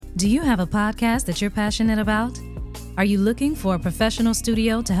Do you have a podcast that you're passionate about? Are you looking for a professional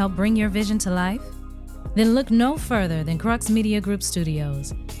studio to help bring your vision to life? Then look no further than Crux Media Group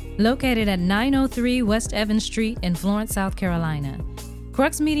Studios. Located at 903 West Evans Street in Florence, South Carolina.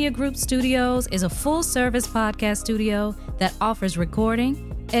 Crux Media Group Studios is a full-service podcast studio that offers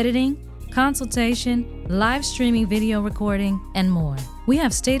recording, editing, consultation, live streaming video recording, and more. We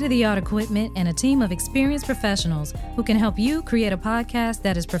have state-of-the-art equipment and a team of experienced professionals who can help you create a podcast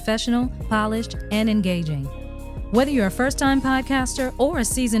that is professional, polished, and engaging. Whether you're a first-time podcaster or a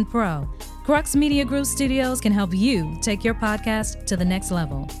seasoned pro, Crux Media Group Studios can help you take your podcast to the next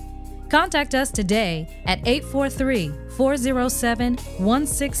level. Contact us today at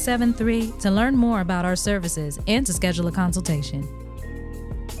 843-407-1673 to learn more about our services and to schedule a consultation.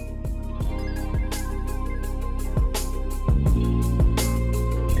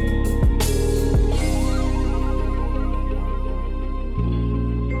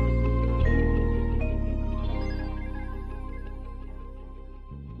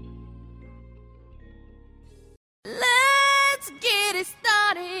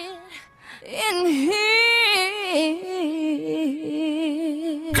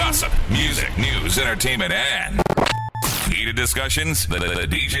 Gossip, music, news, entertainment, and heated discussions. The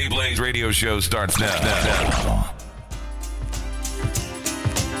DJ Blaze radio show starts now.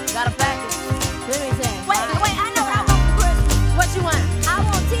 Got a package. Let me say. Wait, I know what I want for Christmas. What you want? I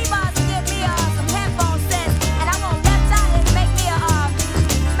want T-Boss to get me some headphone sets, and I want Left Eye to make me a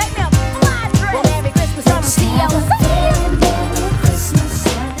fly dress. Well, Merry Christmas from the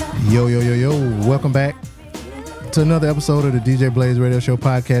Yo. Welcome back to another episode of the DJ Blaze Radio Show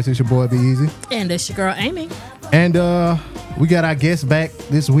podcast. It's your boy, Be Easy. And it's your girl, Amy. And we got our guests back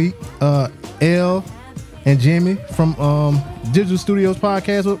this week, Elle and Jimmy from Digital Studios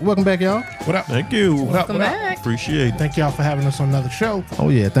Podcast. Welcome back, y'all. What up? Thank you. Welcome back. Appreciate it. Thank y'all for having us on another show. Oh,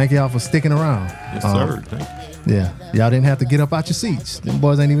 yeah. Thank y'all for sticking around. Yes, sir. Thank you. Yeah. Y'all didn't have to get up out your seats. Them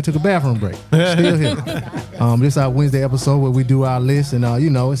boys ain't even took a bathroom break. Still here. This is our Wednesday episode where we do our list. And,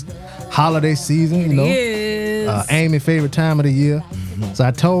 it's holiday season, Amy's favorite time of the year. Mm-hmm. So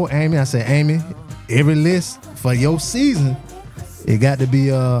I told Amy, I said, Amy, every list for your season, it got to be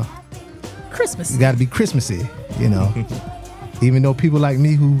Christmas. It got to be Christmassy, Even though people like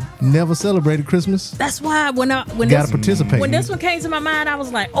me who never celebrated Christmas, that's why when gotta participate. When this one came to my mind, I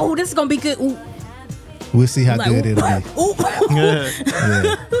was like, "Oh, this is gonna be good." Ooh. We'll see how good it'll be. Ooh. Yeah.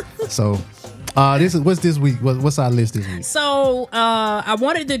 So, what's this week? What's our list this week? So, I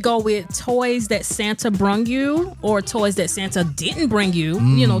wanted to go with toys that Santa brung you, or toys that Santa didn't bring you.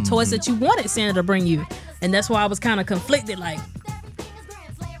 Toys that you wanted Santa to bring you, and that's why I was kind of conflicted.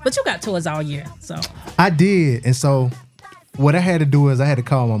 But you got toys all year, so I did, and so what I had to do is I had to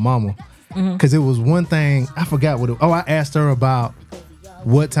call my mama because it was one thing I forgot what. I asked her about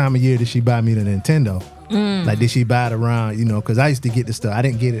what time of year did she buy me the Nintendo. Like, did she buy it around, because I used to get the stuff. I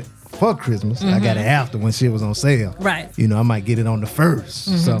didn't get it for Christmas. I got it after when shit was on sale. Right. I might get it on the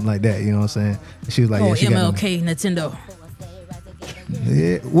 1st, something like that. You know what I'm saying? And she was like, she MLK Nintendo.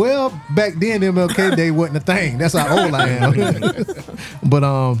 Yeah, well, back then MLK Day wasn't a thing. That's how old I am. But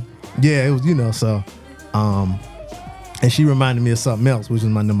it was, so and she reminded me of something else, which is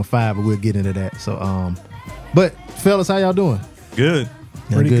my number 5, but we'll get into that. So but fellas, how y'all doing? Good.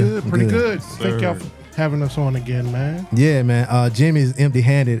 Pretty good. Sir. Thank y'all for having us on again, man. Yeah, man. Jimmy's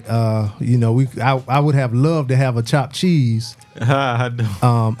empty-handed. I would have loved to have a chopped cheese. I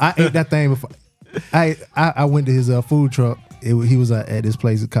ate that thing before. I went to his food truck. He was at this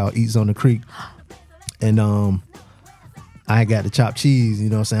place called Eats on the Creek, and I got the chopped cheese.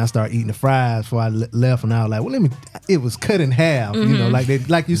 I started eating the fries before I left, and I was like, well, it was cut in half.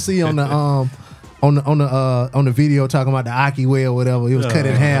 Like you see on the on the video talking about the Aki way or whatever. It was cut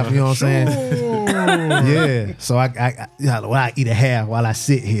in half. You know what I'm saying? Yeah. So I eat a half while I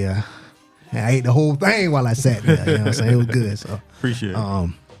sit here. And I ate the whole thing while I sat there. You know what I'm saying? It was good. So appreciate it.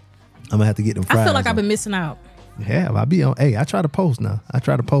 I'm gonna have to get them fries. I feel like I've been missing out. Yeah, I be on. Hey, I try to post now. But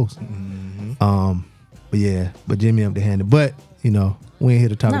Jimmy empty-handed. But we ain't here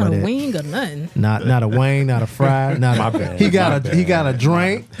to talk about that. Not a wing or nothing. Not a wing, not a fry. He got a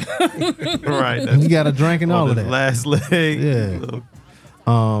drink. Right. He got a drink and all of that. Last leg. Yeah.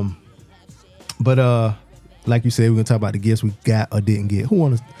 But like you said, we're gonna talk about the gifts we got or didn't get. Who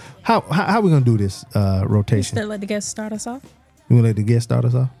wants? How we gonna do this rotation? Should let the guests start us off. You wanna let the guests start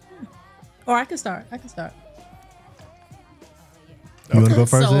us off? Or I can start. You want to go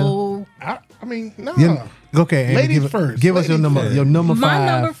first? So, I mean, no. Yeah. Okay, Amy, Ladies first. Give us your number. Your number 5. My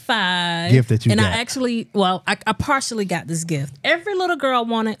number 5 gift that you got. And I partially got this gift. Every little girl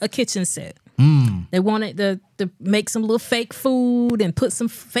wanted a kitchen set. They wanted to make some little fake food and put some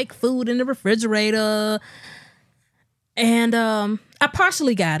fake food in the refrigerator. And I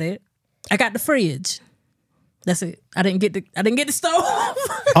partially got it. I got the fridge. That's it. I didn't get the stove.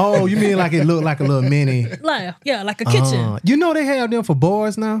 Oh, you mean like it looked like a little mini? like a kitchen. You know they have them for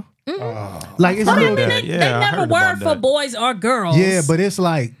boys now. Like it's What do you little, mean? Yeah, They I never heard were about for that. boys or girls. yeah, but it's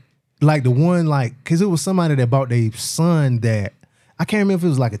like the one because it was somebody that bought their son that I can't remember if it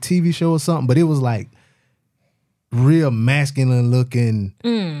was like a TV show or something, but it was like real masculine looking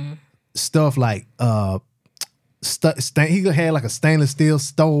stuff like he had like a stainless steel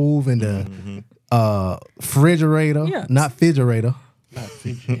stove and a refrigerator, Yeah. not refrigerator. So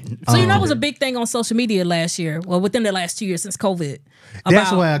it was a big thing on social media last year. Well, within the last 2 years since COVID. That's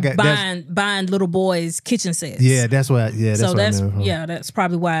about why I got- buying little boys kitchen sets. Yeah, that's what. Yeah, that's So what that's I remember. that's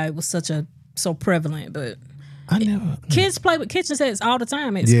probably why it was so prevalent. But I never. kids play with kitchen sets all the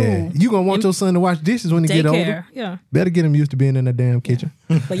time at Yeah, school. you gonna want your son to wash dishes when he get older. Daycare, yeah. Better get him used to being in the damn kitchen.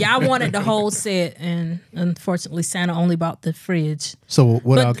 But yeah, I wanted the whole set, and unfortunately, Santa only bought the fridge. So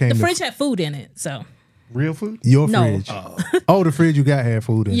what all But came? the to fridge had food in it, so Real food? your No. fridge. Oh, the fridge you got had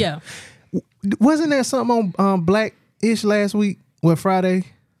food in. it. yeah. Wasn't there something on Black-ish last week? What Friday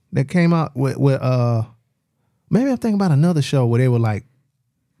that came out with maybe I'm thinking about another show where they were like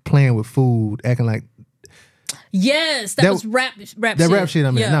playing with food, acting like Yes, that That- was rap that shit. rap shit.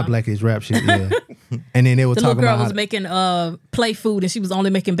 I mean, Yeah. not Blackish rap shit. Yeah, and then they were The little talking girl about was making play food, and she was only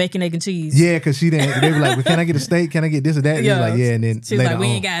making bacon, egg, and cheese. yeah, because she didn't. They were like, well, "Can I get a steak? Can I get this or that?" And he was Yeah. like, "Yeah," and then She was later like, "We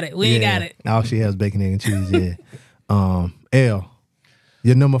on, ain't got it. We ain't got it." All she has bacon, egg, and cheese. Yeah. L,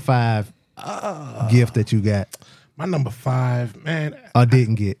 your number 5 gift that you got My number 5, man. or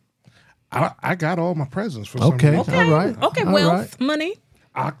didn't get. I got all my presents for some Okay. reason. All right. Okay, All wealth, right. money.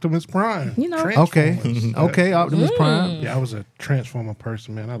 Optimus Prime. You know. Okay. Transformers. Okay. Optimus Prime. Yeah, I was a Transformer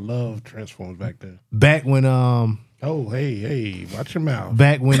person, man. I loved Transformers back then. Back when Oh, hey, watch your mouth.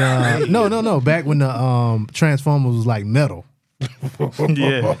 back when no back when the Transformers was like metal.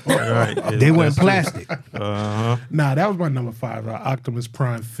 Yeah, right. Yeah, They weren't that's plastic. Nah, that was my number 5. Optimus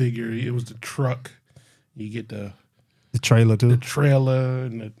Prime figure. It was the truck. You get the The trailer too. trailer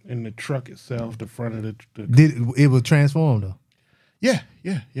and the truck itself, the front of the It was transformed though. yeah.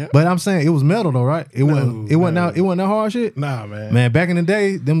 But I'm saying it was metal though, right? It wasn't that hard shit. Nah, man. Man, back in the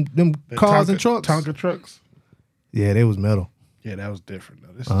day, them The cars and trucks. Tonka trucks. Yeah, they was metal. Yeah, that was different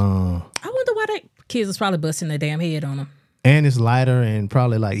though. This I wonder why that kids was probably busting their damn head on them. And it's lighter and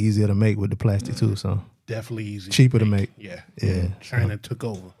probably like easier to make with the plastic too. So is definitely easy. cheaper to make. Yeah. Yeah. China took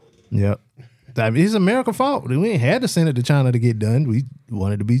over. Yep. I mean, it's America's fault. We ain't had to send it to China to get done. We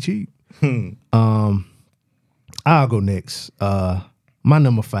wanted to be cheap. I'll go next. My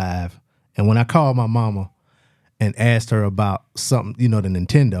number 5. And when I called my mama and asked her about something, the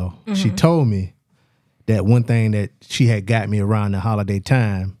Nintendo, she told me that one thing that she had got me around the holiday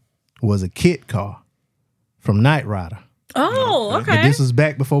time was a kit car from Knight Rider. Oh, But okay. this was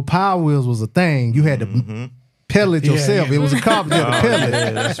back before Power Wheels was a thing. You had to pedal it yourself. yeah. It was a car, but you had to pedal it.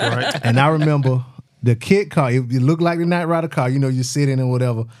 Yeah, that's right. And I remember the kit car, it looked like the Knight Rider car, you sit in or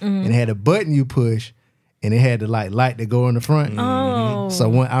whatever, and it had a button you push, and it had the light that go in the front. Oh.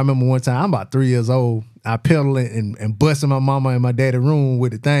 So I remember one time, I'm about 3 years old, I pedaled it and busted my mama in my daddy's room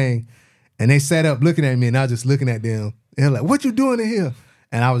with the thing, and they sat up looking at me, and I was just looking at them. They're like, "What you doing in here?"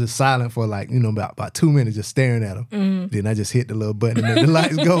 And I was just silent for about 2 minutes, just staring at them. Then I just hit the little button and made the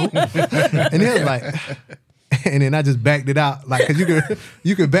lights go. And they was like, and then I just backed it out, like, cause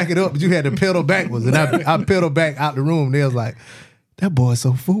you could back it up, but you had to pedal backwards. And I pedaled back out the room. They was like, "That boy's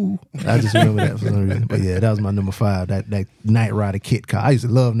so fool." I just remember that for some reason. But yeah, that was my number 5. That Knight Rider kit car. I used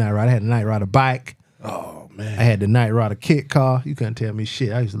to love Knight Rider. I had a Knight Rider bike. Oh man. I had the Knight Rider kit car. You couldn't tell me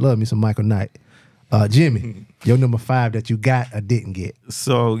shit. I used to love me some Michael Knight. Jimmy, your number 5 that you got or didn't get.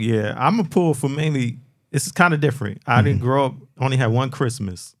 So yeah, I'm a pull for mainly. This is kind of different. I didn't grow up. Only had one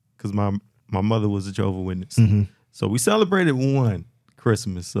Christmas because my mother was a Jehovah's Witness. So we celebrated one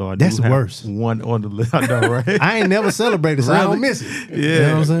Christmas. So I do That's have worse. one on the list. I know, right? I ain't never celebrated, so I don't miss it. Yeah, You know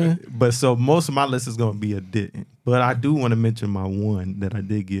what I'm saying? But so most of my list is gonna be a didn't. But I do want to mention my one that I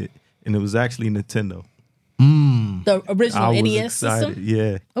did get, and it was actually Nintendo. The original I was NES excited. system.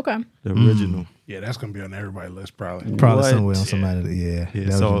 Yeah, Okay. the original. Yeah, that's gonna be on everybody's list probably. Probably What? somewhere on somebody. Yeah. Yeah, that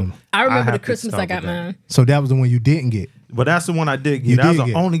was so one. I remember the have to Christmas I start got with that. mine. So that was the one you didn't get. But that's the one I did get. You That was did the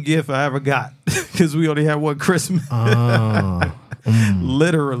get. only gift I ever got because we only had one Christmas. Oh.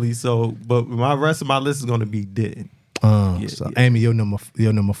 Literally. So, but my rest of my list is going to be didn't. So Amy, your number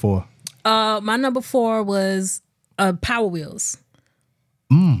 4. My number 4 was Power Wheels.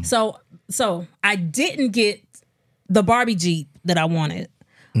 So I didn't get the Barbie Jeep that I wanted,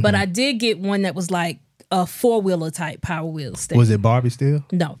 But I did get one that was like a 4-wheeler type Power Wheel stick. Was it Barbie still?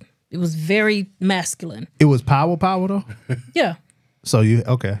 No, it was very masculine. It was power though. Yeah, So you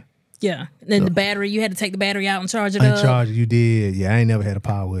okay? yeah. And then the battery, you had to take the battery out and charge it In up. charge, you did. Yeah, I ain't never had a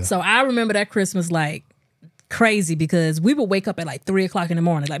Power Wheel. So I remember that Christmas like crazy because we would wake up at like 3 o'clock in the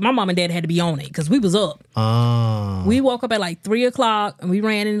morning. Like my mom and dad had to be on it because we was up. We woke up at like 3 o'clock and we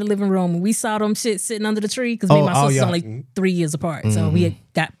ran in the living room and we saw them shit sitting under the tree because me and my sisters yeah. only 3 years apart. So we had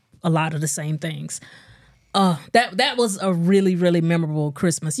got a lot of the same things. That was a really, really memorable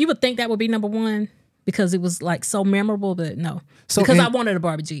Christmas. You would think that would be number one because it was like so memorable, but no. So because in- I wanted a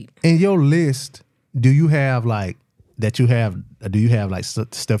Barbie Jeep. In your list, do you have like that? Do you have like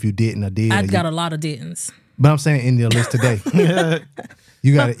stuff you didn't or did? I got a lot of didn'ts. But I'm saying in your list today,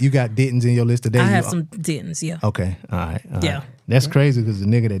 you got didn't in your list today. I have some didn'ts, yeah. Okay, all right. Yeah. That's crazy because the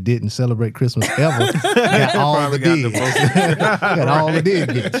nigga that didn't celebrate Christmas ever got all the did. Got all the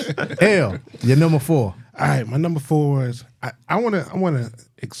did gets. L, your number 4. All right, my number 4 is I wanna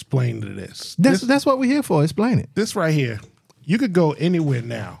explain to this. That's what we're here for. Explain it. This right here, you could go anywhere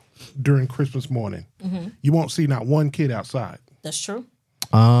now during Christmas morning. You won't see not one kid outside. That's true.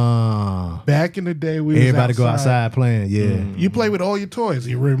 Back in the day, Everybody go outside playing. Yeah. You play with all your toys,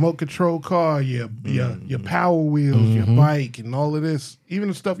 your remote control car, your Power Wheels, your bike, and all of this. Even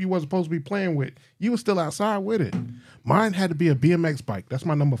the stuff you wasn't supposed to be playing with, you were still outside with it. Mine had to be a BMX bike. That's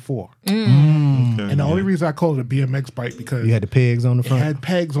my number 4. And the only reason I called it a BMX bike because You had the pegs on the it front. had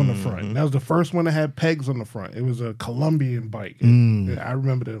pegs on the front. That was the first one that had pegs on the front. It was a Colombian bike. I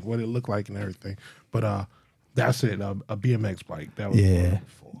remember what it looked like and everything. But that's it, a BMX bike. That was Yeah. number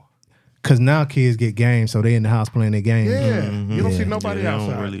 4. Because now kids get games, so they in the house playing their games. Yeah, you don't see nobody I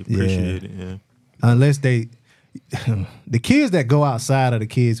outside. don't really appreciate it. Yeah. Unless they, the kids that go outside are the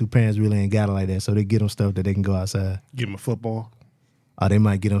kids who parents really ain't got it like that, so they get them stuff that they can go outside. Give them a football. Or they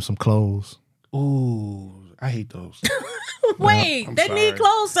might get them some clothes. Ooh, I hate those. Wait, I'm they sorry. need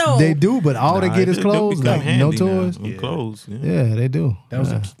clothes though. They do, but all they get is They'll clothes, become like no handy now. toys. Them Clothes. Yeah. Yeah, they do. That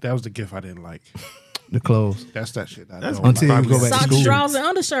was the gift I didn't like. The clothes. That's that shit. That's don't Until like. you go back to Socks, school. drawers, and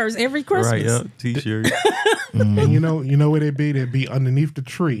undershirts every Christmas. Right. Yeah. T-shirt. And you know where they'd be? They'd be underneath the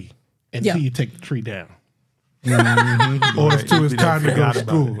tree until Yeah. you take the tree down. Mm-hmm. Or until it's time to go to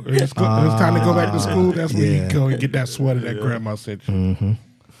school. It's time to go back to school. That's where yeah. you go and get that sweater that grandma sent you.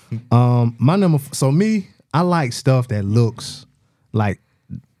 My number. So me, I like stuff that looks like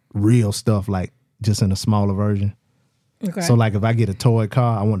real stuff, like just in a smaller version. Okay. So like if I get a toy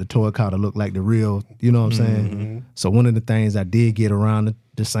car, I want the toy car to look like the real, you know what I'm saying? So one of the things I did get around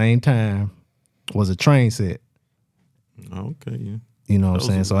the same time was a train set. Okay. Yeah. You know what I'm Those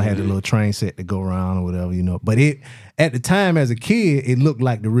saying? are So I had the good. little train set to go around or whatever, you know. But it at the time as a kid, it looked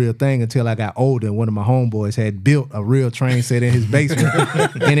like the real thing until I got older and one of my homeboys had built a real train set in his basement.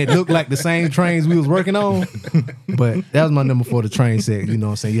 And it looked like the same trains we was working on. But that was my number 4, the train set, you know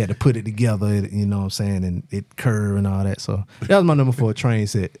what I'm saying? You had to put it together, you know what I'm saying, and it curved and all that. So that was my number 4, train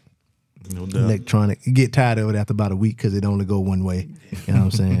set. No doubt. Electronic. You get tired of it after about a week because it only go one way. You know what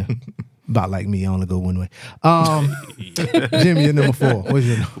I'm saying? About like me, I only go one way. Jimmy, your number 4. What's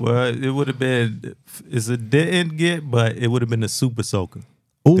your number? Well, it would have been. It's a didn't get, but it would have been a Super Soaker.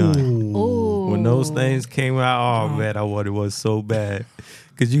 Ooh. Ooh. When those things came out, oh man, I wanted one so bad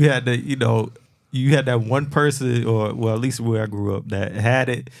because you had to, you had that one person, or well, at least where I grew up, that had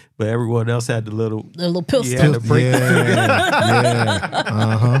it, but everyone else had the little. The little pistol. You had to break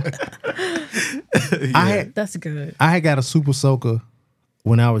That's good. I had got a Super Soaker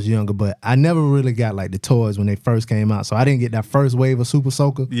when I was younger, but I never really got like the toys when they first came out. So I didn't get that first wave of Super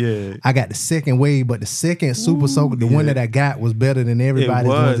Soaker. Yeah. I got the second wave, but the second Super Soaker, the one that I got was better than everybody's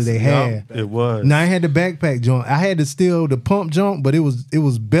ones that they had. It was. Now I had the backpack joint. I had to steal the pump jump, but it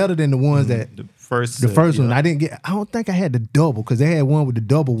was better than the ones that The first one. I didn't get. I don't think I had the double because they had one with the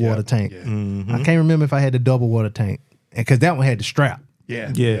double water tank. Yeah. I can't remember if I had the double water tank, and because that one had the strap.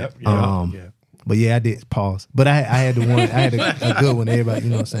 Yeah. Yeah. Yeah. But yeah, I did pause. But I had the one. I had a good one. Everybody, you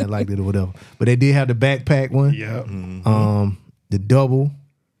know what I'm saying, liked it or whatever. But they did have the backpack one. Yeah. The double.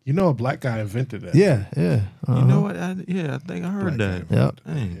 You know, a black guy invented that. Yeah. You know what? I think I heard Black that. guy. Yep.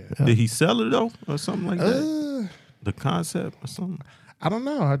 Dang. Did he sell it though, or something like that? The concept or something. I don't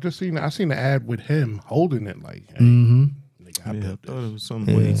know. I seen the ad with him holding it like. Hey, nigga, I Yeah, I built thought this. it was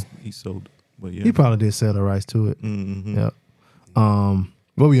something where he sold it. But yeah. He probably did sell the rights to it. Yep.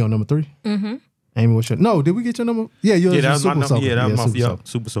 What were you on, number 3? Mm-hmm. Amy, what's your? No, did we get your number? Yeah, yours Yeah, that was was my Super number. Soaker. Yeah, that was my Super Soaker.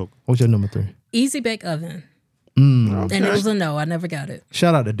 Super Soaker. What's your number 3? Easy bake oven. Okay. And it was a no. I never got it.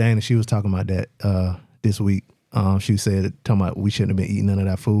 Shout out to Dana. She was talking about that this week. She said, talking about we shouldn't have been eating none of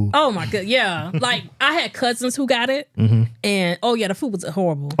that food. Oh my god, yeah. Like I had cousins who got it, and oh yeah, the food was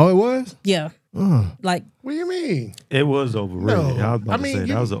horrible. Oh, it was? Yeah, like What do you mean? It was overrated. No, I was about to say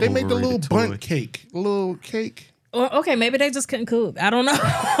that was an they make the little overrated bundt toy. cake, little cake. or, okay, maybe they just couldn't cook. I don't know.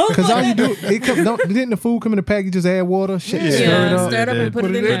 Because all you do, didn't the food come in the package, just add water, shit, Yeah. stir it up, stir it up and put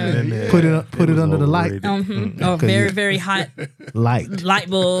it in there. Yeah. put it was under the light. overrated. Oh, 'Cause very you- very hot light light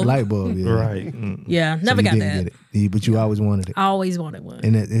bulb. bulb, yeah. Right. Yeah, So never you got didn't that. get it. But you always wanted it. I always wanted one.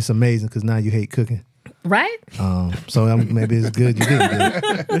 And it's amazing because now you hate cooking. Right? So maybe it's good you didn't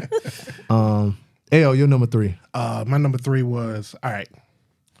get it. L, you're number 3. My number 3 was all right.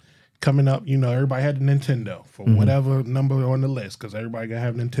 Coming up, everybody had a Nintendo for whatever number on the list because everybody got to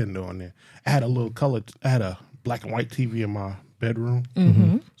have Nintendo on there. I had a black and white TV in my bedroom.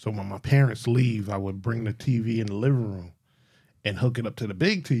 So when my parents leave, I would bring the TV in the living room and hook it up to the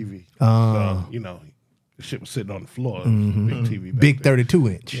big TV. So, the shit was sitting on the floor. It was a big TV back Big then.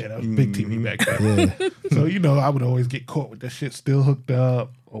 32-inch. Yeah, that was a big TV back then. So, I would always get caught with that shit still hooked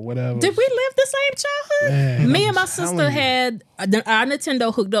up or whatever. Did we live the same childhood? Man, Me I'm and my telling sister you. had our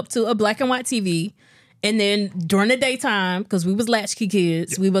Nintendo hooked up to a black and white TV. And then during the daytime, because we was latchkey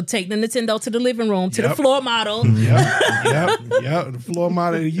kids, we would take the Nintendo to the living room, to the Yep. floor model. Yep. The floor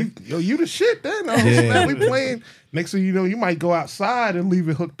model. You the shit then. Man, we playing. Next thing you know, you might go outside and leave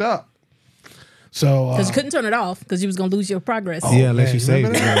it hooked up. So Because you couldn't turn it off because you was going to lose your progress. Yeah, unless man, you save it.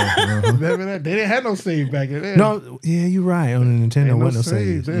 remember that? Yeah, uh-huh. remember that? They didn't have no save back then. No, yeah, you're right. On the Nintendo, Ain't no wasn't no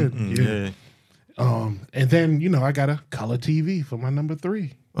save save. then. Yeah. Yeah. And then I got a color TV for my number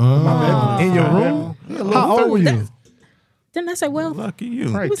 3. In your room? How old were you? Didn't I say wealth? Lucky you.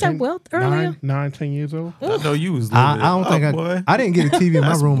 Right, Was that wealth earlier? 10 years old. I know you was living I don't think boy. I didn't get a TV in my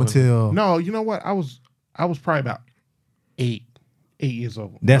That's room boy. until No, you know what? I was probably about 8 years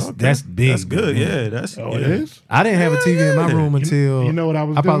old. that's big. That's good. man. Yeah, that's Oh, yeah. it is? I didn't have a TV in my room until you know what I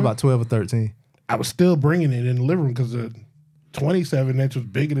was I probably doing? about 12 or 13. I was still bringing it in the living room because the 27-inch was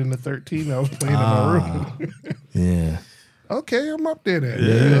bigger than the 13 I was playing in my room. Yeah. Okay, I'm up there then.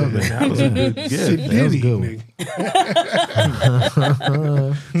 Yeah, man, that was a good Sid gift. That was Diddy, a good one. nigga.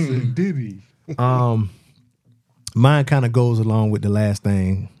 Sid Diddy. Mine kind of goes along with the last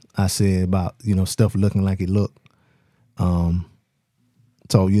thing I said about, stuff looking like it looked.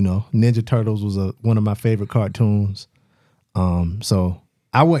 So, Ninja Turtles was one of my favorite cartoons. So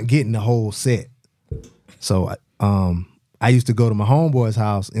I wasn't getting the whole set. So I used to go to my homeboy's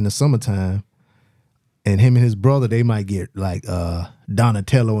house in the summertime, and him and his brother, they might get like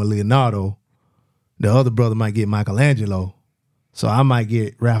Donatello and Leonardo. The other brother might get Michelangelo. So I might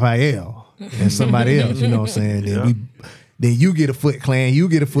get Raphael and somebody else, you know what I'm saying? Then you get a Foot Clan, you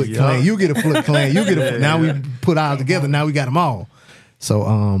get a Foot Clan, you get a Foot Clan, you get a Foot. Now we put ours together, now we got them all. So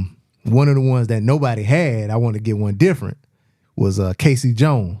one of the ones that nobody had, I wanted to get one different, was Casey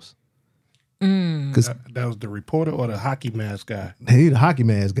Jones. Because That was the reporter or the hockey mask guy? he's the hockey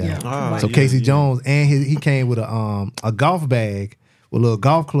mask guy. Yeah. So yeah, Casey yeah. Jones, and he came with a golf bag with little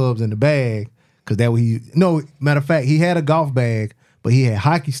golf clubs in the bag. Because that was matter of fact, he had a golf bag, but he had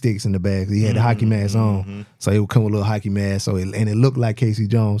hockey sticks in the bag. He had the hockey mask on, so it would come with a little hockey mask. So and it looked like Casey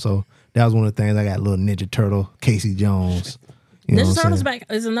Jones. So that was one of the things I got. A little Ninja Turtle, Casey Jones. You know Ninja what I'm Turtles saying?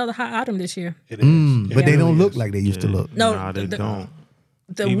 back is another hot item this year. It is. But they don't look is. like they used to look. No, Nah, they don't.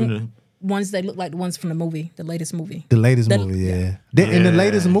 The Even ones they look like the ones from the movie, the latest movie. The latest The- movie, yeah. And the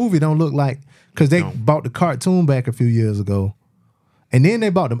latest movie don't look like, because they bought the cartoon back a few years ago. And then they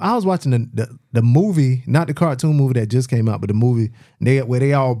bought them. I was watching the movie, not the cartoon movie that just came out, but the movie where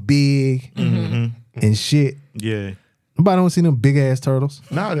they all big and shit. yeah. Nobody don't see them big ass turtles.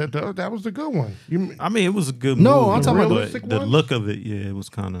 No, that was the good one. I mean, it was a good No, movie. I'm talking about but realistic the ones? look of it. Yeah, it was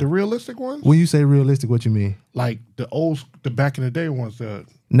kind the of. realistic ones? When you say realistic, what you mean? Like the back in the day ones.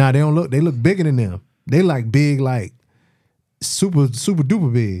 Nah, they don't look. They look bigger than them. They like big, like super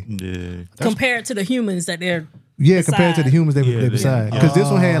duper big. Yeah. Compared to the humans that they're Yeah, compared to the beside. humans they Yeah, beside. yeah. Because this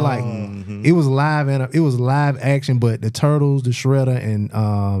one had like it was live and it was live action, but the Turtles, the Shredder,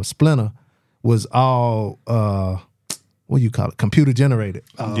 and Splinter was all what do you call it? Computer generated.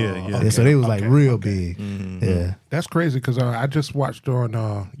 Yeah. Yeah, so they was like real big. Yeah. That's crazy because I just watched on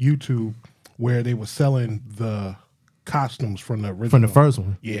YouTube where they were selling the costumes from the original. From the first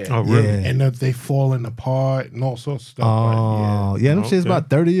one. Yeah. Oh, really? Yeah. And they falling apart and all sorts of stuff. Oh, yeah, them shit's Okay. about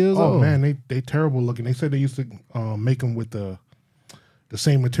 30 years Oh old. man, they terrible looking. They said they used to make them with the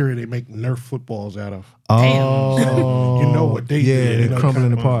same material they make Nerf footballs out of. Oh, You know what they yeah, did? they're you know, crumbling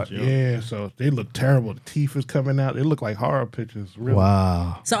kind of- apart. Yeah, so they look terrible. The teeth is coming out. They look like horror pictures. Really.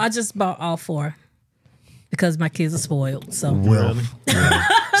 Wow. So I just bought all 4 because my kids are spoiled. So Wealth.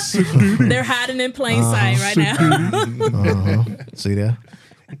 They're hiding in plain sight right now. See that?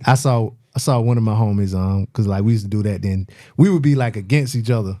 I saw one of my homies because like we used to do that. Then we would be like against each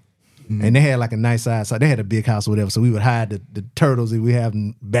other, and they had like a nice side. So they had a big house or whatever. So we would hide the turtles that we have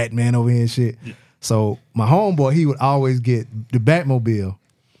Batman over here and shit. Yeah. So my homeboy, he would always get the Batmobile.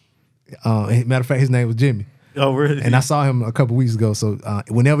 Matter of fact, his name was Jimmy. Oh, really? And I saw him a couple weeks ago. So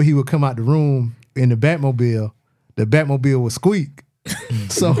whenever he would come out the room in the Batmobile would squeak.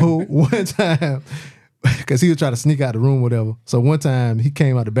 So one time, because he would try to sneak out the room, or whatever. So one time he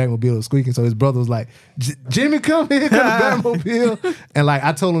came out the Batmobile was squeaking. So his brother was like, "Jimmy, come here, come the Batmobile." And like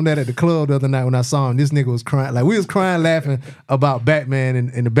I told him that at the club the other night when I saw him. This nigga was crying, like we was crying, laughing about Batman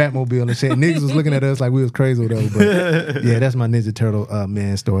and the Batmobile and shit. Niggas was looking at us like we was crazy or whatever. But yeah, that's my Ninja Turtle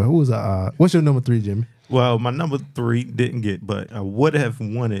man story. Who was what's your number 3, Jimmy? Well, my number 3 didn't get, but I would have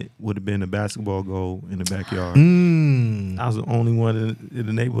wanted would have been a basketball goal in the backyard. I was the only one in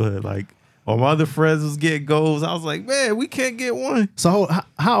the neighborhood. Like all my other friends was getting goals. I was like, man, we can't get one. So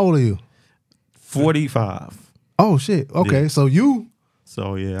how old are you? 45. Oh shit. Okay, Yeah. so you.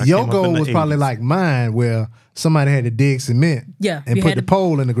 So yeah, I Your came up goal in the was probably 80s. like mine, where somebody had to dig cement, Yeah, and you put had the to-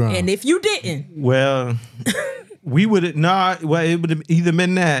 pole in the ground. And if you didn't, Well, we would have not. Well, it would have either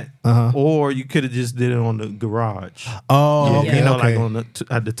been that, or you could have just did it on the garage. Oh, Yeah, okay, you know, okay. like on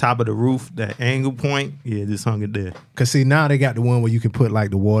at the top of the roof, that angle point. Yeah, just hung it there. Cause see now they got the one where you can put like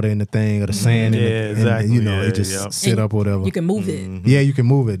the water in the thing or the sand in Yeah, it, exactly. and you know Yeah, it just yep. sit up or whatever. you can move it. Yeah, you can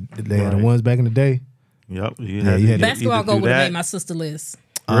move it. They had the Right. ones back in the day. Yep. you had to- Basketball either goal do would have that- made my sister list.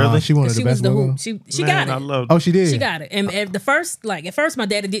 Really? She wanted She the was the basketball. hoop. She Man, got I it. love. Oh, she did. She got it. And at first my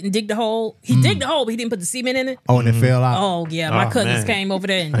daddy didn't dig the hole. He digged the hole, but he didn't put the cement in it. Oh, and it fell out. Oh yeah, my Oh, cousins man. came over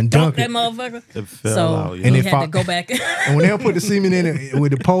there and And dunked dunked that it. motherfucker. It fell So out, yeah. he And it had fought- to go back. And when they put the cement in it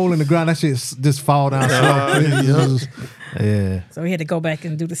with the pole in the ground, that shit just fall down slow. Yeah. So he had to go back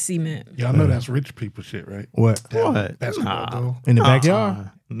and do the cement. Y'all know that's rich people shit, right? What? What? Basketball goal. In the backyard?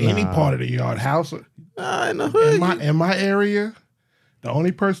 Any part of the yard, house. In the hood. In my area, the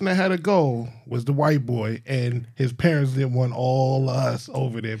only person that had a goal was the white boy, and his parents didn't want all of us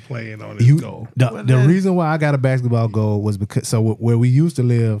over there playing on his goal. The reason why I got a basketball goal was because where we used to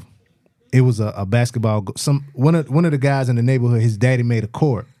live, it was a basketball. One of the guys in the neighborhood, his daddy made a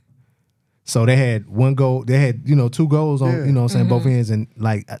court, so they had one goal. They had 2 goals on Yeah. what I'm saying, both ends, and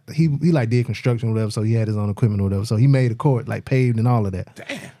like he like did construction or whatever, so he had his own equipment or whatever. So he made a court like paved and all of that.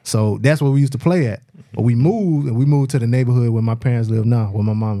 Damn. So that's where we used to play at. But we moved to the neighborhood where my parents live now, where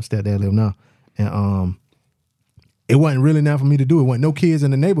my mom and stepdad live now, and it wasn't really nothing for me to do. It wasn't no kids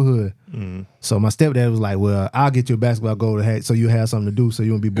in the neighborhood. So my stepdad was like, well, I'll get you a basketball goal to have, so you have something to do, so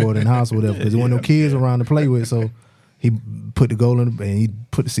you won't be bored in the house or whatever, because there wasn't no kids around to play with. So he put the goal in, and he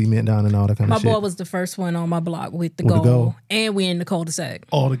put the cement down and all that kind My of shit. boy was the first one on my block with the With the goal. goal. And we in the cul-de-sac.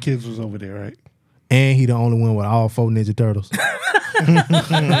 All the kids was over there, right? And he the only one with all 4 Ninja Turtles.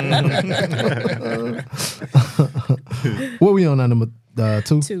 What we on now, number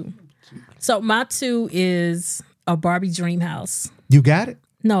 2? 2. So my 2 is a Barbie Dream House. You got it?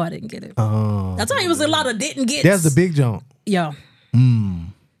 No, I didn't get it. I told you it was a lot of didn't get. That's the big jump Yeah.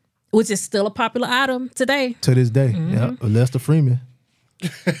 Which is still a popular item today. to this day. Yeah, Lester Freeman.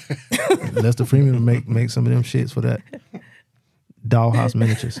 Lester Freeman will make some of them shits for that dollhouse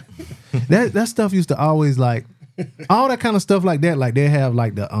miniatures. That stuff used to always like all that kind of stuff like that. Like they have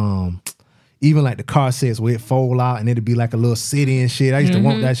like the even like the car sets where it fold out and it'd be like a little city and shit. I used to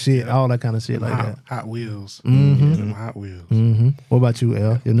want that shit, all that kind of shit like that. Hot Wheels. Yeah, them Hot Wheels. What about you,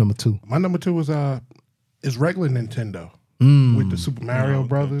 L? Your number 2. My number 2 is regular Nintendo with the Super Mario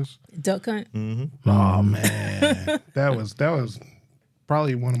Brothers. Duck Hunt. Oh man, that was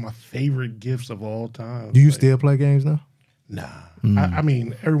probably one of my favorite gifts of all time. Do you Like, still play games now? Nah, I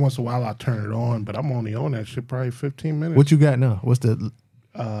mean every once in a while I turn it on, but I'm only on that shit probably 15 minutes. What you got now? What's the?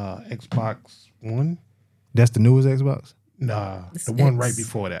 Xbox One? That's the newest Xbox. Nah, It's the one X. right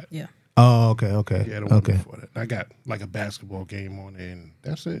before that. Yeah. Oh, okay. Yeah, the one Okay. before that. I got like a basketball game on it, and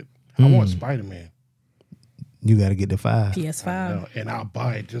that's it. I want Spider-Man. You got to get the 5. PS5. And I'll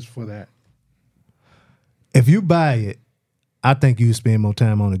buy it just for that. If you buy it, I think you spend more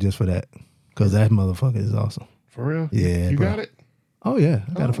time on it just for that, because that motherfucker is awesome. For real? Yeah, You bro. got it? Oh yeah,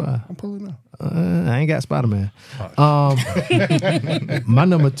 I got a 5. I'm pulling up. I ain't got Spider-Man. My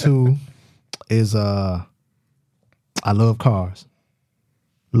number 2 is I love cars.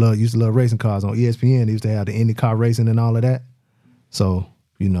 Used to love racing cars on ESPN. They used to have the Indy car racing and all of that. So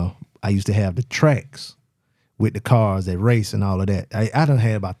I used to have the tracks with the cars that race and all of that. I done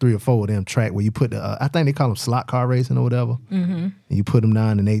had about 3 or 4 of them track where you put the, I think they call them slot car racing or whatever. Mm-hmm. And you put them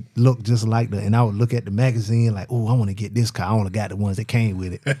down and they look just like and I would look at the magazine like, oh, I want to get this car. I only got the ones that came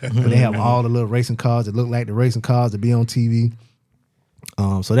with it. But they have all the little racing cars that look like the racing cars that be on TV.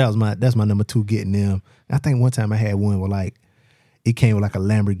 So that's my number 2, getting them. I think one time I had one where like, it came with like a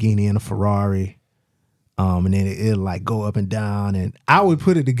Lamborghini and a Ferrari. And then it'll like go up and down, and I would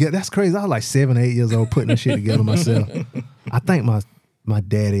put it together. That's crazy. I was like 7 or 8 years old putting that shit together myself. I think my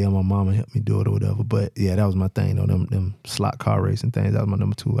daddy or my mama helped me do it or whatever. But yeah, that was my thing. Them slot car racing things. That was my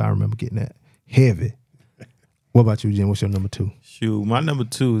number 2. I remember getting that heavy. What about you, Jim? What's your number 2? Shoot, my number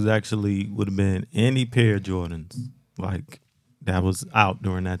 2 is actually would have been any pair of Jordans like that was out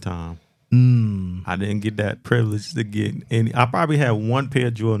during that time. I didn't get that privilege to get any. I probably had 1 pair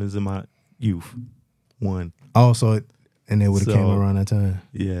of Jordans in my youth. 1. Oh, and they would have came around that time.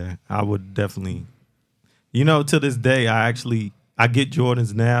 Yeah, I would definitely. To this day, I get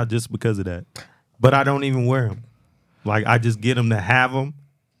Jordans now just because of that. But I don't even wear them. Like, I just get them to have them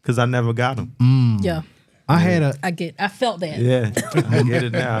because I never got them. Yeah. I felt that. Yeah, I get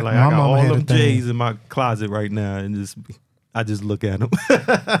it now. Like, My I got mama all had them a thing. J's in my closet right now, and I just look at them.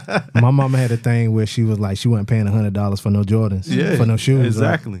 My mama had a thing where she was like, she wasn't paying $100 for no Jordans, for no shoes.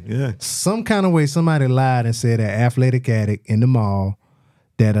 Exactly. Right? Yeah. Some kind of way somebody lied and said at Athletic Addict in the mall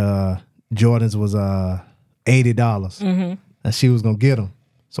that Jordans was $80, and she was gonna get them.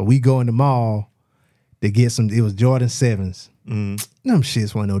 So we go in the mall to get some. It was Jordan 7s. Them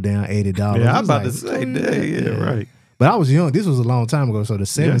shits weren't no damn $80. Yeah, I'm about to say, yeah, right. But I was young. This was a long time ago. So the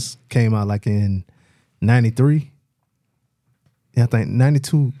 7s came out like in 93. Yeah, I think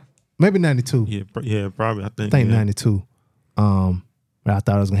 92, maybe 92. Yeah, probably. I think 92. But I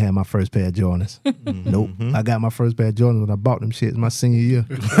thought I was gonna have my first pair of Jordans. Nope. I got my first pair of Jordans when I bought them shits my senior year.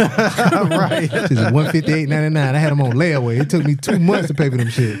 Right. It's $158.99. I had them on layaway. It took me 2 months to pay for them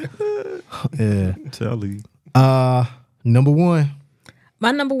shit. Yeah. Tell you. Number 1.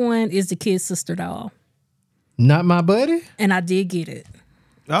 My number 1 is the Kid Sister doll. Not My Buddy? And I did get it.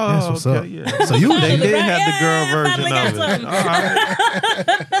 Oh, That's what's okay, up. yeah. So you They did have the girl finally version got of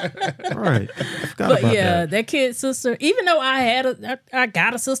it. All right. I forgot But about yeah, that. that Kid Sister, even though I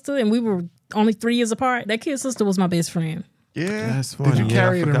got a sister and we were only 3 years apart, that Kid Sister was my best friend. Yeah. That's funny. Did you Yeah,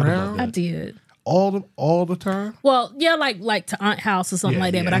 carry I it forgot about around that. I did. all the time? Well, yeah, like to aunt house or something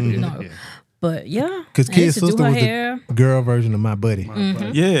like that. But I, Yeah. but yeah, Because I Kid used to do Sister her was hair. the girl version of My Buddy.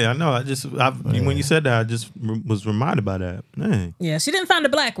 Yeah, I know. When you said that, I just was reminded by that. Man. Yeah, she didn't find the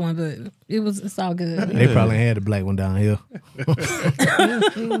black one, but it's all good. They probably had the black one down here.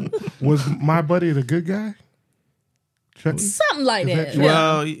 Was My Buddy the good guy? Chucky? Something like Is that. that- Yeah.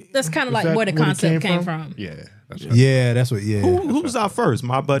 Well, That's kind of Is like that where the where it concept came from. Yeah. That's right. Yeah, that's what, yeah. who was out first,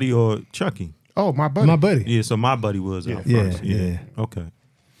 My Buddy or Chucky? Oh, My Buddy. My Buddy. Yeah, so My Buddy was out Yeah, first. yeah. Okay.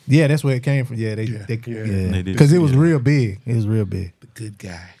 Yeah, that's where it came from. Yeah, They They did, because it was yeah. real big. It was real big. The good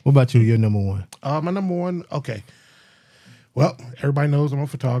guy. What about you? Your number 1? My number 1, okay. Well, everybody knows I'm a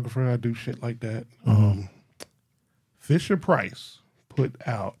photographer. I do shit like that. Fisher Price put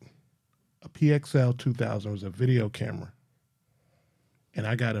out a PXL 2000. It was a video camera. And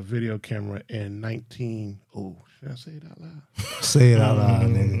I got a video camera in should I say it out loud? Say it out loud,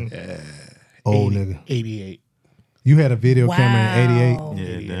 nigga. Old nigga. 88. You had a video camera in Wow.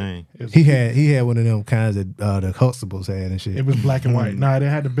 88. Yeah, dang. He had one of them kinds that the Huxtables had and shit. It was black and white. No, I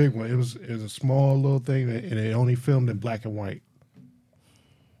didn't have the big one. It was a small little thing, and it only filmed in black and white.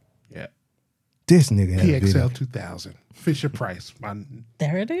 Yeah. This nigga had a video. PXL 2000. Fisher Price.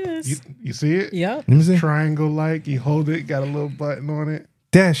 There it is. You see it? Yep. Let me see. Triangle like. You hold it, got a little button on it.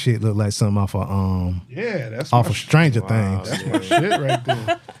 That shit looked like something off of Yeah, that's off my of Stranger Things. That's my shit right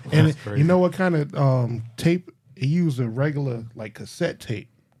there. And you know what kind of tape? It used a regular like cassette tape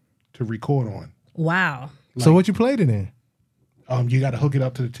to record on. Wow. So what you played it in? You got to hook it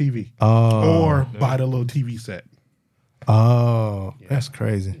up to the TV Oh, or buy the little TV set. That's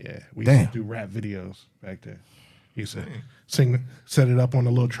crazy. Yeah, we Damn. used to do rap videos back then. He said, set it up on a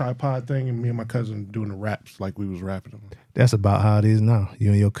little tripod thing, and me and my cousin doing the raps like we was rapping them. That's about how it is now.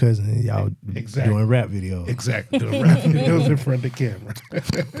 You and your cousin, y'all Exactly. doing rap videos. Exactly, doing rap videos in front of the camera.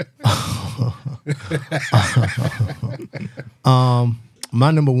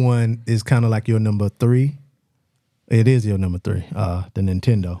 My number 1 is kind of like your number 3. It is your number 3, the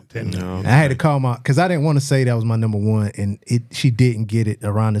Nintendo. No. I had to call because I didn't want to say that was my number 1, and she didn't get it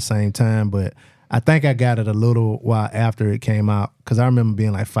around the same time, but I think I got it a little while after it came out because I remember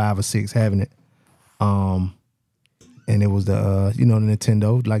being like 5 or 6 having it. And it was the the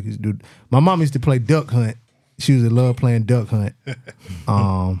Nintendo. Like, dude, my mom used to play Duck Hunt. She used to love playing Duck Hunt.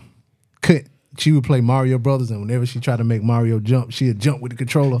 she would play Mario Brothers, and whenever she tried to make Mario jump, she'd jump with the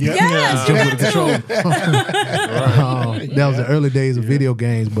controller. Yeah. Yes, Jump with the controller. That was the early days of video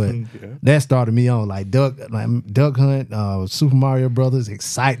games, but that started me on like Duck Hunt, Super Mario Brothers,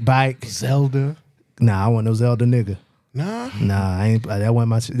 Excite Bike, Zelda. Nah, I wasn't no Zelda nigga. Nah. Nah, I ain't. That wasn't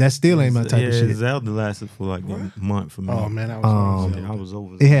my. That still ain't my type of shit. Zelda lasted for like a month for me. Oh man, I was on Zelda. I was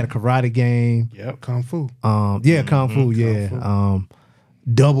over. It had a karate game. Yep, Kung Fu. Yeah, Kung Fu. Yeah,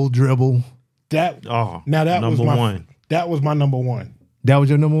 Double Dribble. That Oh, now that was number my one. That was my number one. That was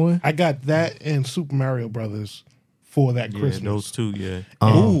your number one. I got that and Super Mario Brothers for that Yeah, Christmas. those two. Yeah.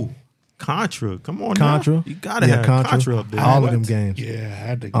 Ooh, Contra. Come on, Contra. now. You gotta have Contra up there. All of them games. Yeah, I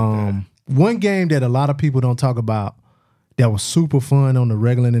had to get that. One game that a lot of people don't talk about that was super fun on the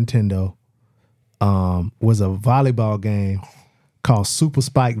regular Nintendo was a volleyball game called Super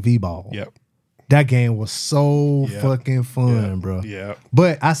Spike V-Ball. Yep. That game was so fucking fun, Yep. bro. Yep.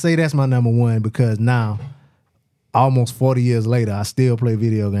 But I say that's my number one because now, almost 40 years later, I still play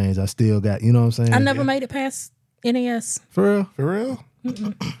video games. I still got, you know what I'm saying? I never made it past NES. For real? For real?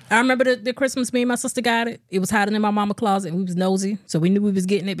 I remember the Christmas me and my sister got it. It was hiding in my mama's closet and we was nosy. So we knew we was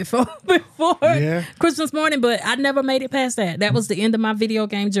getting it before Yeah. Christmas morning, but I never made it past that. That was the end of my video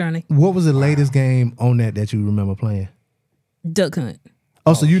game journey. What was the latest game on that you remember playing? Duck Hunt.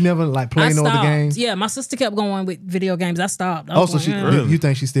 Oh, so you never like I playing all the stopped. Yeah. Yeah, my sister kept going with video games. I stopped. I Oh, was so like, she, "Eh." you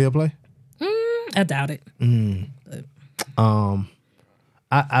think she still play? I doubt it.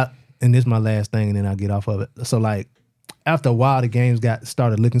 I and this is my last thing, and then I'll get off of it. So like, after a while, the games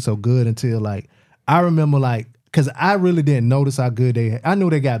started looking so good until like I remember like because I really didn't notice how good I knew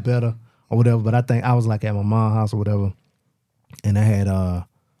they got better or whatever, but I think I was like at my mom's house or whatever, and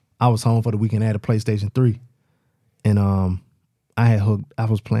I was home for the weekend. I had a PlayStation 3, and I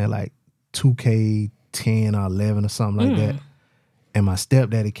was playing like 2K10 or 11 or something like that, and my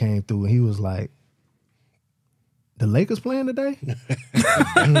stepdaddy came through and he was like, "The Lakers playing today?"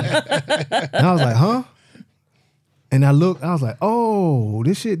 And I was like, "Huh?" And I was like, "Oh,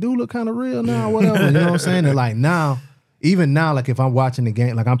 this shit do look kind of real now, whatever." You know what I'm saying? And like now, even now, like if I'm watching the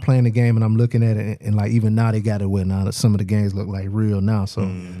game, like I'm playing the game and I'm looking at it, and like even now they got it where now some of the games look like real now. So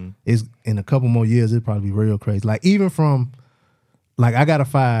it's in a couple more years, it'll probably be real crazy. Like even from, like I got a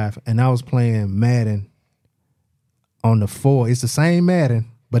 5 and I was playing Madden on the 4. It's the same Madden,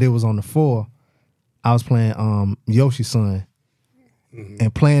 but it was on the 4. I was playing Yoshi's Son.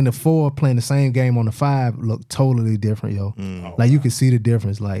 And playing the 4, playing the same game on the 5 looked totally different, yo. Like you could see the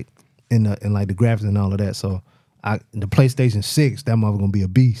difference, like in like the graphics and all of that. So the PlayStation 6, that mother gonna be a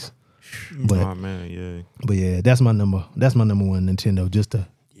beast. But Oh man, yeah. but yeah, that's my number one Nintendo, just to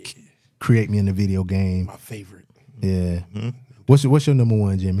create me in the video game. My favorite. Yeah. What's your number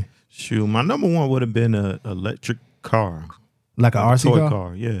one, Jimmy? Shoot, my number one would have been an electric car, Like an RC toy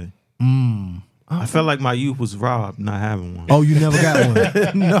car? Yeah. I felt like my youth was robbed not having one. Oh, you never got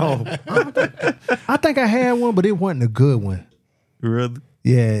one? no, I think I had one, but it wasn't a good one. really?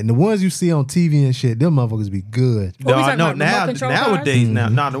 Yeah, and the ones you see on TV and shit, them motherfuckers be good. What we talking about, remote control Nowadays,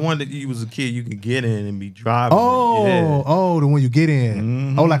 now the one that you was a kid, you could get in and be driving. Oh, it. oh, the one you get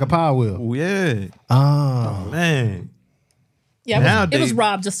in. Oh, like a Power Wheel. Yeah. Yeah. Ah. Man, Yeah, it Nowadays- was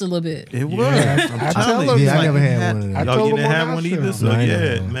robbed just a little bit. it was. I tell them, Yeah, I never like, had one of them. I Oh, told you them didn't on have our one either? show. So No, I ain't yeah,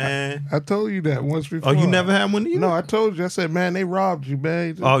 never. man. I told you that once before. Oh, you never had one either? No, I told you. I said, man, they robbed you,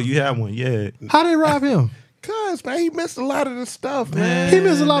 man. Oh, you had one, yeah. How they rob him? Cuz, man, he missed a lot of the stuff, man. He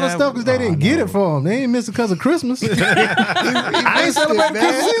missed a lot of that- stuff because they didn't get it for him. They ain't missed it because of Christmas. I ain't celebrating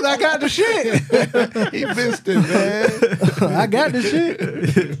Christmas either. I got the shit. He missed it, man. I got the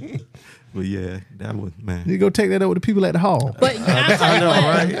shit. But yeah, that was, man. You go take that up with the people at the hall. But I tell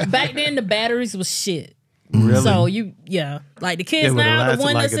you what, back then the batteries was shit. Really? So like the kids It would've now, the lasted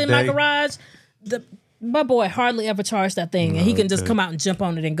one like that's a in my day. garage, my boy hardly ever charged that thing, and he can just come out and jump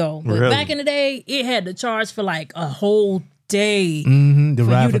on it and go. But Really? back in the day, it had to charge for like a whole day The for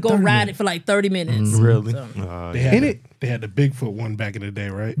ride you to go 30 ride minutes. it for like 30 minutes. Really? They had, Ain't the, it? they had the Bigfoot one back in the day,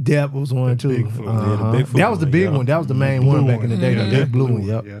 right? That was one too. Bigfoot. Uh-huh. Yeah, the Bigfoot That was the one, big yeah. one. That was the main one back in the day. The big blue one.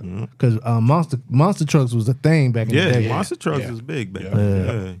 Yep. Yeah. Because monster trucks was the thing back in the Yeah, day. monster trucks Yeah. was big back Yeah.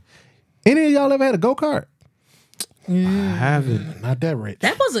 then. Any of y'all ever had a go kart? I haven't. Not that rich.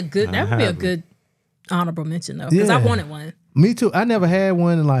 That was a good. That would be a haven't. good honorable mention though, because Yeah. I wanted one. Me too. I never had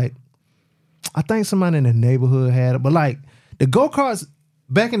one. And like, I think somebody in the neighborhood had it, but like the go karts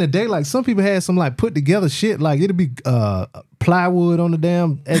back in the day, like some people had some like put together shit. Like it'd be plywood on the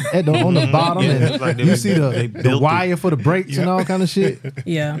damn on the bottom, Yeah, and it's like they- you see they the built wire for the brakes and all kind of shit.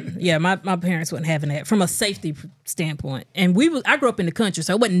 Yeah. My parents wasn't having that from a safety standpoint, and I grew up in the country,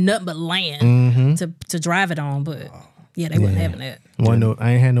 so it wasn't nothing but land to drive it on. But Yeah, they wasn't having that.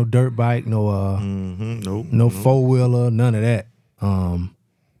 I ain't had no dirt bike, no no four wheeler, none of that.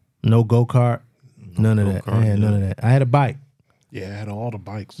 No go kart, none of that. I had none of that. I had a bike. Yeah, I had all the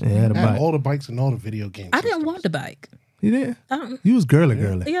bikes. Yeah, I had a bike. all the bikes and all the video games. I didn't want the bike. You did? You was girly.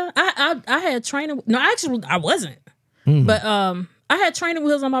 Yeah, I had training. No, actually, I wasn't. But I had training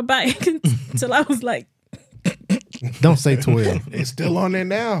wheels on my bike until I was like, don't say 12. It's still on there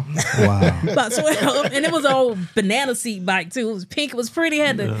now. Wow. about 12, and it was an old banana seat bike too. It was pink. It was pretty.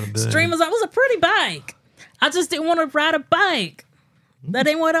 Had the streamers on. It was a pretty bike. I just didn't want to ride a bike. That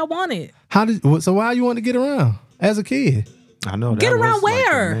ain't what I wanted. So why you want to get around as a kid? I know. Get around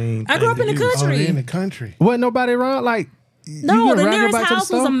where? I grew up in the Oh, country. they in the country. Wasn't nobody around? Like No, the nearest house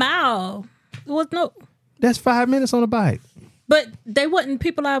was a mile. It was no. That's 5 minutes on a bike. But they wasn't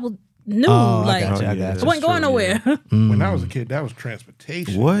people I knew. I got you. I wasn't going nowhere. When I was a kid, that was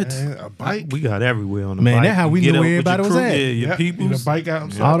transportation. What? Man. A bike. We got everywhere on the Man, bike. that's how we You get knew up with everybody your was crew, at. Yeah, your Yep, peoples. the bike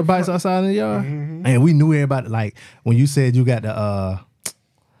outside. All the bikes outside in the yard. And we knew everybody. Like when you said you got the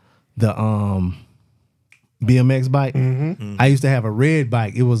BMX bike, I used to have a red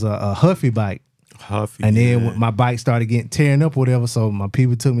bike. It was a Huffy bike. Huffy. And then when my bike started getting tearing up or whatever, so my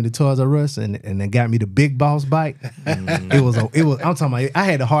people took me to Toys R Us and they got me the Big Boss bike. It was I'm talking about, I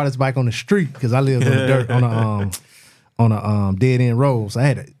had the hardest bike on the street because I lived on the dirt on a dead end road. So I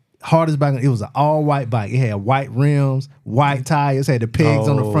had the hardest bike. It was an all white bike. It had white rims, white tires, had the pegs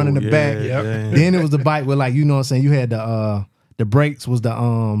on the front and the back. Yep. Then it was the bike with, like, you know what I'm saying, you had the brakes was the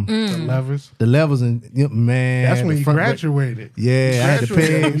levers. the levers, and man, That's when you front graduated. Yeah, I had the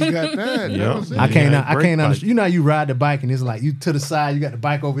Graduated, pegs. You got that. That was it. I can't brake understand. bike. You know how you ride the bike and it's like you to the side, you got the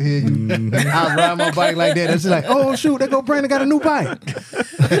bike over here. I was riding my bike like that. It's just like, oh shoot, there go Brandon got a new bike.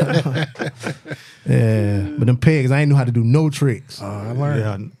 Yeah, but them pegs, I ain't know how to do no tricks. I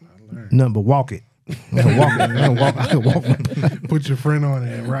learned. Nothing but walk it. I can walk it. Put your friend on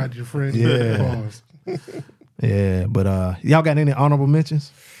it and ride your friend. Yeah. Pause. Yeah, but y'all got any honorable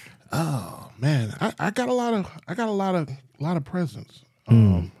mentions? Oh man, I got a lot of presents.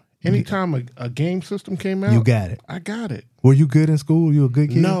 Anytime a game system came out, You got it. I got it. Were you good in school? You a good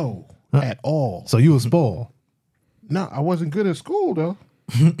kid? No, at all. So you was spoiled. No, I wasn't good at school though.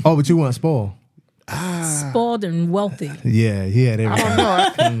 Oh, but you weren't spoiled. Spoiled and wealthy. Yeah, he had I everything.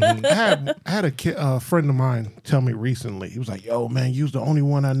 don't know. I had a friend of mine tell me recently. He was like, "Yo, man, you was the only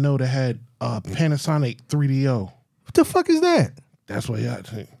one I know that had Panasonic 3DO." What the fuck is that? That's what I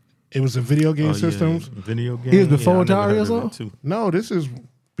think. It was a video game systems. Video game. It was before I never Atari heard or of something? it, too. No, this is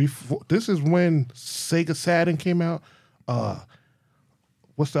before. This is when Sega Saturn came out.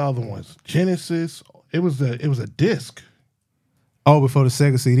 What's the other ones? Genesis. It was a disc. Oh, before the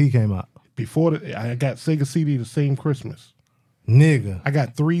Sega CD came out. Before I got Sega CD the same Christmas. Nigga. I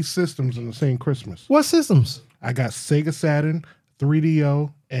got 3 systems in the same Christmas. What systems? I got Sega Saturn,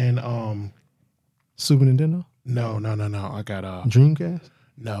 3DO, and Super Nintendo? no. I got Dreamcast?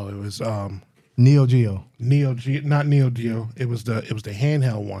 no. It was Neo Geo. Neo Geo, not Neo Geo. It was the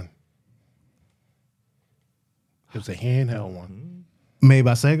handheld one. It was a handheld one, Made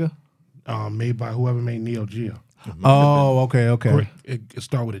by Sega? made by whoever made Neo Geo. Oh, okay. It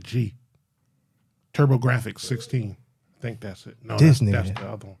started with a G. TurboGrafx 16. I think that's it. No, This that's nigga. the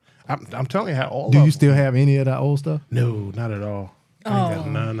other one. I'm telling you how all. Do of you them. still have any of that old stuff? No, not at all. I ain't got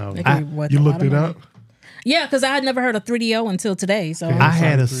none of They them. could be worth You a lot looked of it money. up? Yeah, because I had never heard of 3DO until today. So I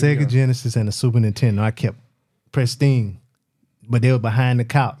had a 3DO. Sega Genesis and a Super Nintendo. I kept pristine, but they were behind the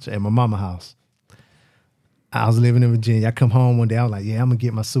couch at my mama's house. I was living in Virginia. I come home one day. I was like, "Yeah, I'm gonna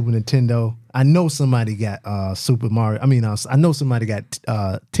get my Super Nintendo." I know somebody got Super Mario. I mean, I know somebody got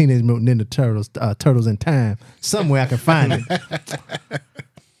Teenage Mutant Ninja Turtles, Turtles in Time. Somewhere I can find it.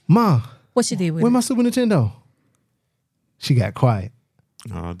 Ma, what she did with where it? my Super Nintendo? She got quiet.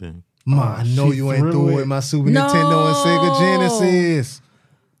 Oh, dang. Ma, I know she you ain't threw threw it. away my Super No. Nintendo and Sega Genesis.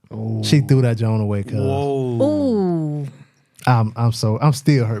 She threw that joint away, cuz. Whoa. Ooh, I'm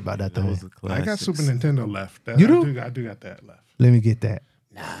still hurt by that That thing. was a I classic. got Super Nintendo left. You do? I do got that left. Let me get that.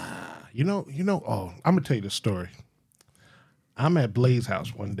 You know. Oh, I'm gonna tell you the story. I'm at Blaze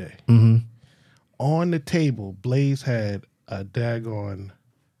house one day. On the table, Blaze had a daggone.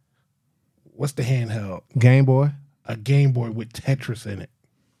 What's the handheld? Game Boy. A Game Boy with Tetris in it.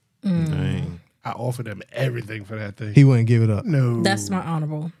 Dang. I offered him everything for that thing. He wouldn't give it up. no, that's my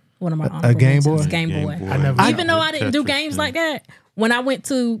honorable. One of my honorable Game mentions, Boy? Game Boy. I never. Even though I didn't do Tetris, games yeah. like that, when I went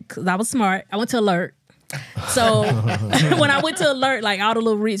to, because I was smart, I went to Alert. So when I went to Alert, like all the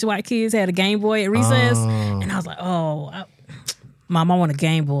little rich white kids had a Game Boy at recess, and I was like, Mom, I want a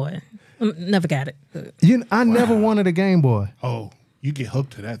Game Boy. Never got it. I never wanted a Game Boy. Oh, You get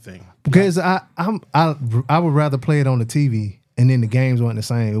hooked to that thing. Because I would rather play it on the TV, and then the games weren't the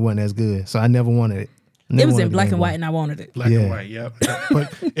same. It wasn't as good, so I never wanted it. It was in black and white, and I wanted it. Black and white, yep.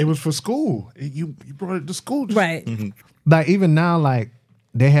 But it was for school. You brought it to school, Right. Like even now, like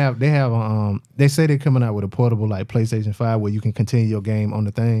they say they're coming out with a portable like PlayStation 5 where you can continue your game on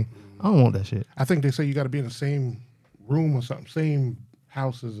the thing. I don't want that shit. I think they say you got to be in the same room or something, same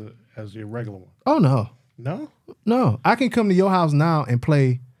house as your regular one. Oh no, No? I can come to your house now and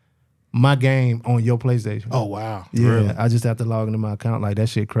play my game on your PlayStation. Oh wow. yeah, really? I just have to log into my account. Like that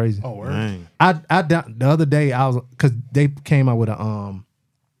shit crazy. Oh word. Dang. The other day I was because they came out with a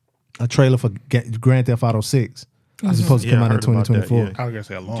trailer for Grand Theft Auto 6. It's supposed to come Yeah, I out in heard about that, 2024. yeah. I was gonna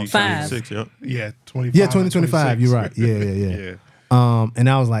say a long GTA time. 6, yep. Yeah, 25. Yeah, 2025. You're right. Yeah. And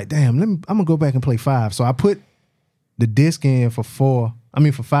I was like, damn, I'm gonna go back and play 5. So I put the disc in for 5.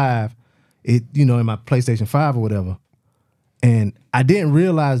 It in my PlayStation 5 or whatever. And I didn't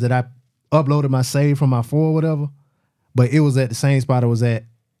realize that I uploaded my save from my 4 or whatever, but it was at the same spot it was at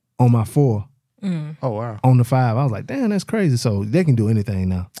on my 4. Oh wow. On the 5. I was like, damn, that's crazy. So they can do anything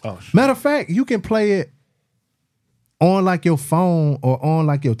now. Oh shit. Matter of fact, you can play it on like your phone or on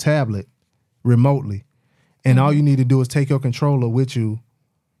like your tablet remotely. And all you need to do is take your controller with you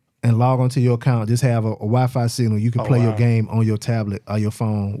and log onto your account. Just have a Wi-Fi signal. You can play your game on your tablet or your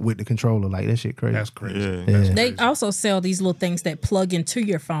phone with the controller. Like that shit crazy. That's crazy. Yeah. That's Yeah. They crazy. also sell these little things that plug into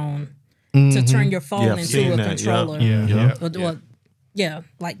your phone to turn your phone Yeah, I've into seen a that, controller. Yeah, yeah. Well, yeah,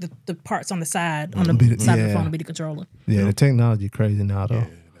 like the parts on the side of the phone to be the controller. Yeah, the technology crazy now though.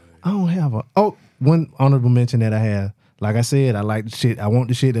 I don't have one honorable mention that I have. Like I said, I like the shit. I want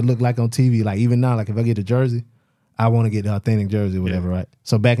the shit that look like on TV. Like even now, like if I get a jersey, I want to get the authentic jersey or whatever, right?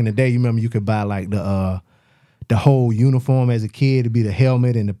 So back in the day, you remember you could buy like the whole uniform as a kid to be the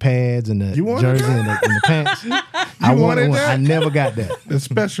helmet and the pads and the jersey and the pants. I wanted one. that? I never got that. The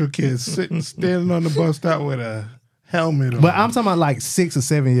special kids standing on the bus stop with a helmet on. But I'm talking about like 6 or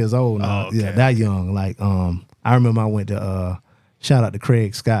 7 years old now. Oh, okay. Yeah, that young. Like I remember I went to shout out to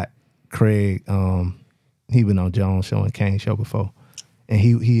Craig Scott. Craig, he been on Jones Show and Kane Show before. And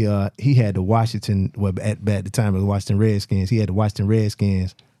he had the Washington, well at the time it was Washington Redskins. He had the Washington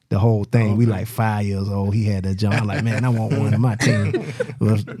Redskins, the whole thing. We like 5 years old. He had that jump. I'm like, man, I want one in my team.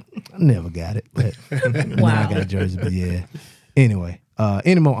 Well, I never got it, but now I got a jersey. But yeah. Anyway,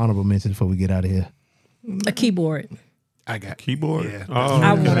 any more honorable mentions before we get out of here? A keyboard. I got Keyboard? Yeah, Oh,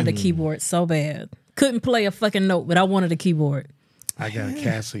 I wanted a keyboard so bad. Couldn't play a fucking note, but I wanted a keyboard. I got a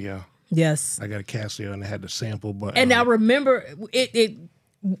Casio. Yes. I got a Casio and it had the sample button. And I on it. remember it.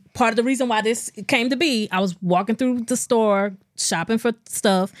 Part of the reason why this came to be, I was walking through the store shopping for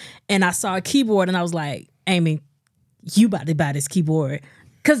stuff, and I saw a keyboard, and I was like, "Amy, you about to buy this keyboard?"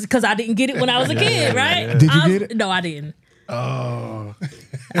 Because I didn't get it when I was a kid, right? Did you get it? No, I didn't. Oh,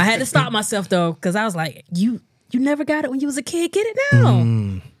 I had to stop myself though, because I was like, "You never got it when you was a kid. Get it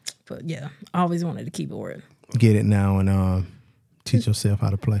now." But yeah, I always wanted a keyboard. Get it now and teach yourself how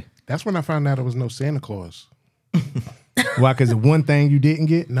to play. that's when I found out there was no Santa Claus. Why? Because the one thing you didn't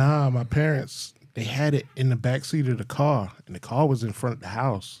get? Nah, my parents, they had it in the back seat of the car, and the car was in front of the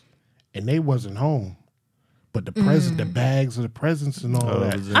house, and they wasn't home. But the the bags of the presents and all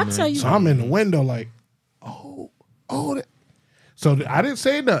that. I'll tell you. So I'm in the window like, oh. That. So I didn't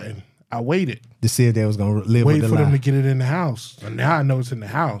say nothing. I waited. To see if they was going to live Wait with the for lie. them to get it in the house. And now I know it's in the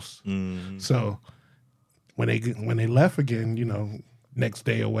house. So when they left again, next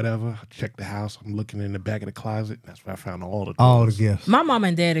day or whatever, I checked the house. I'm looking in the back of the closet. That's where I found all the All the toys. gifts. My mom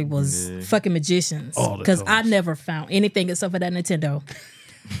and daddy was fucking magicians All the because I toys. never found anything except for that Nintendo.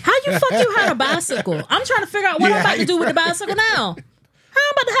 How you had a bicycle? I'm trying to figure out what I'm about to do with the bicycle now. How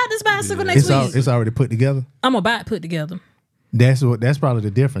I'm about to have this bicycle next week? It's already put together. I'm gonna buy it put together. That's probably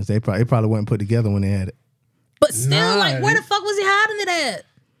the difference. It probably wasn't put together when they had it. But still, Nah, like, where it- the fuck was he hiding it at?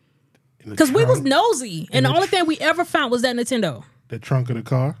 In the Because we was trunk- nosy, and the only thing we ever found was that Nintendo. the trunk of the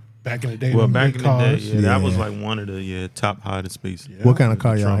car. Back in the day, Well, them back big in the day, cars. yeah, that was Yeah. like one of the top hiding spaces. What kind of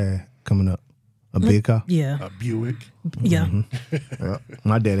car y'all Trump. had coming up? A big car? Yeah, A Buick. yeah.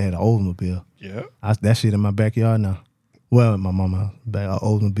 My dad had an Oldsmobile. Yeah. That shit in my backyard now. Well, in my mama back an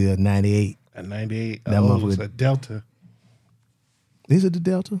Oldsmobile 98. A 98. That Oh, it was motherfucker- a Delta. Is it the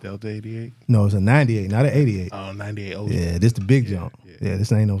Delta? Delta 88. No, it's a 98, not an 88. Oh, 98. Oh, Yeah, this the big jump. Yeah,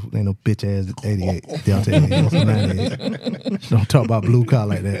 this ain't no bitch ass 88. Delta 88. It's a 98. Don't talk about blue car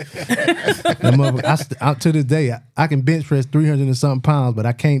like that. That motherfucker, to this day, I can bench press 300 and something pounds, but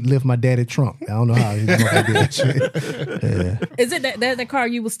I can't lift my daddy trunk. I don't know how he motherfucker did that shit. Yeah. Is it that car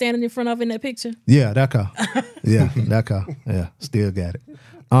you was standing in front of in that picture? Yeah, that car. Yeah, that car. Yeah, still got it.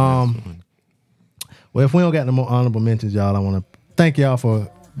 Well, if we don't got no more honorable mentions, y'all, I want to thank y'all for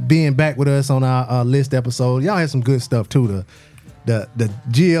being back with us on our list episode. Y'all had some good stuff too. The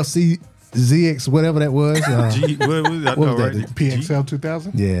GLC ZX, whatever that was. What was that? PXL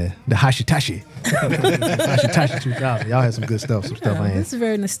 2000? Yeah, the Hashitashi. Hashitashi 2000. Y'all had some good stuff. Some stuff I ain't. This is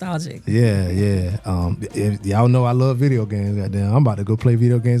very nostalgic. Yeah. Y'all know I love video games. Goddamn, I'm about to go play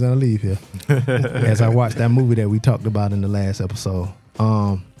video games on the leave here. As I watch that movie that we talked about in the last episode.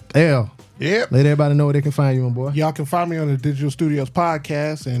 L. Yep. Let everybody know where they can find you, my boy. Y'all can find me on the Digital Studios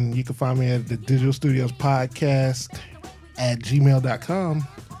Podcast, and you can find me at the Digital Studios Podcast at gmail.com.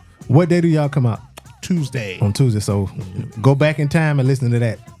 What day do y'all come out? Tuesday. On Tuesday. So go back in time and listen to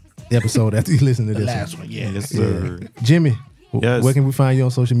that episode after you listen to The this last one, yeah. Yes, sir. Jimmy, Yes. where can we find you on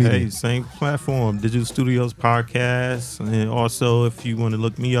social media? Hey, same platform, Digital Studios Podcast. And also, if you want to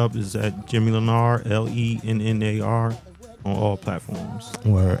look me up, it's at Jimmy Lennar, LENNAR, on all platforms.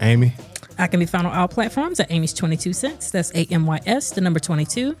 Or Amy? I can be found on all platforms at Amy's 22 Cents. That's AMYS, the number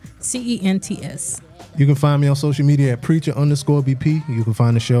 22, CENTS. You can find me on social media at Preacher_BP. You can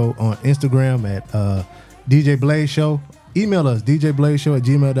find the show on Instagram at DJ Blaze Show. Email us,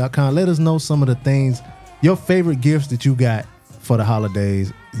 djblazeshow@gmail.com. Let us know some of the things, your favorite gifts that you got for the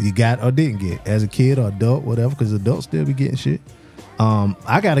holidays, you got or didn't get as a kid or adult, whatever, because adults still be getting shit.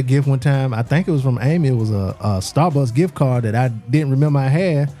 I got a gift one time. I think it was from Amy. It was a Starbucks gift card that I didn't remember I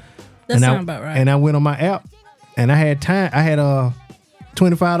had. That sounds about right. And I went on my app, and I had time. I had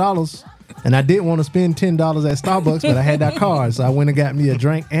 $25, and I didn't want to spend $10 at Starbucks, but I had that card, so I went and got me a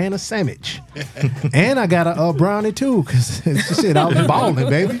drink and a sandwich, and I got a brownie too, because shit, I was balling,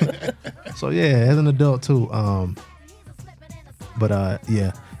 baby. So yeah, as an adult too.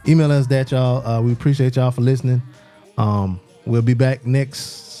 Yeah, email us that, y'all. We appreciate y'all for listening. We'll be back Monday,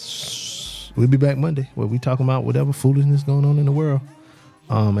 where we talking about whatever foolishness going on in the world.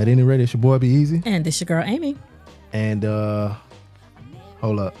 At any rate, it's your boy Be Easy. And this your girl Amy. And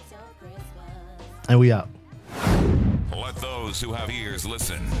hold up. And we out. Let those who have ears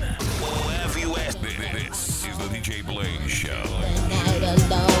listen. We'll have you ask. This is the DJ Blaze